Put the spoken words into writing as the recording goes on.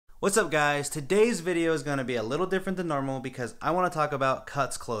What's up guys? Today's video is going to be a little different than normal because I want to talk about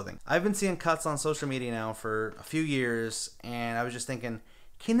Cuts clothing. I've been seeing Cuts on social media now for a few years and I was just thinking,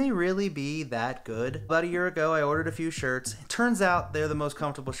 can they really be that good? About a year ago I ordered a few shirts. It turns out they're the most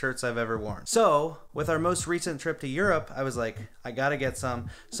comfortable shirts I've ever worn. So with our most recent trip to Europe, I was like, I gotta get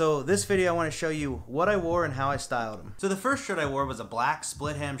some. So this video I want to show you what I wore and how I styled them. So the first shirt I wore was a black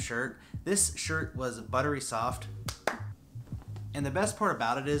split hem shirt. This shirt was buttery soft. And the best part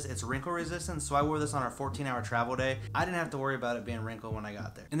about it is it's wrinkle resistant, so I wore this on our 14-hour travel day. I didn't have to worry about it being wrinkled when I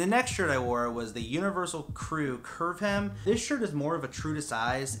got there. And the next shirt I wore was the Universal Crew Curve Hem. This shirt is more of a true to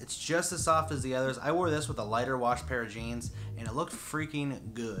size. It's just as soft as the others. I wore this with a lighter wash pair of jeans, and it looked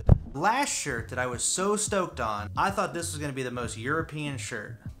freaking good. Last shirt that I was so stoked on, I thought this was gonna be the most European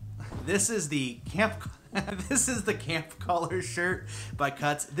shirt. This is the camp collar shirt by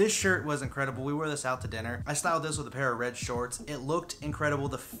Cuts. This shirt was incredible. We wore this out to dinner. I styled this with a pair of red shorts. It looked incredible.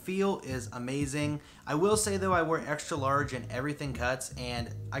 The feel is amazing. I will say though, I wear extra large in everything Cuts,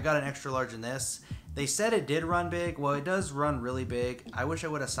 and I got an extra large in this. They said it did run big. Well, it does run really big. I wish I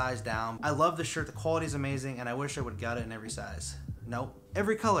would have sized down. I love the shirt. The quality is amazing, and I wish I would have got it in every size. Nope.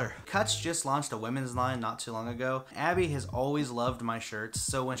 Every color. Cuts just launched a women's line not too long ago. Abby has always loved my shirts,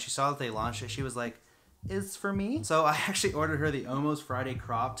 so when she saw that they launched it, she was like, "Is for me?" So I actually ordered her the Almost Friday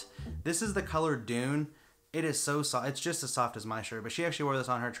cropped. This is the color Dune. It is so soft. It's just as soft as my shirt, but she actually wore this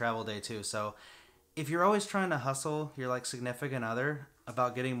on her travel day too. So if you're always trying to hustle your like significant other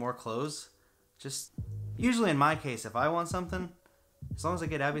about getting more clothes, just usually in my case, if I want something, as long as I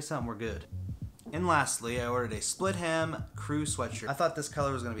get Abby something, we're good. And lastly, I ordered a split hem crew sweatshirt. I thought this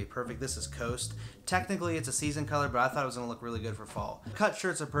color was going to be perfect. This is Coast. Technically, it's a season color, but I thought it was going to look really good for fall. Cut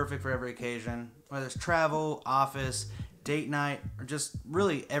shirts are perfect for every occasion, whether it's travel, office, date night, or just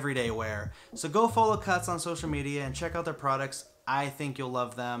really everyday wear. So go follow Cuts on social media and check out their products. I think you'll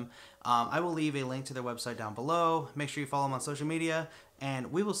love them. I will leave a link to their website down below. Make sure you follow them on social media,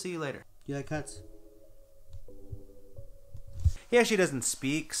 and we will see you later. You like Cuts? He actually doesn't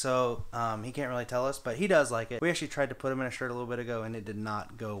speak, so he can't really tell us, but he does like it. We actually tried to put him in a shirt a little bit ago, and it did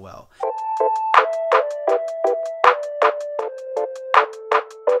not go well.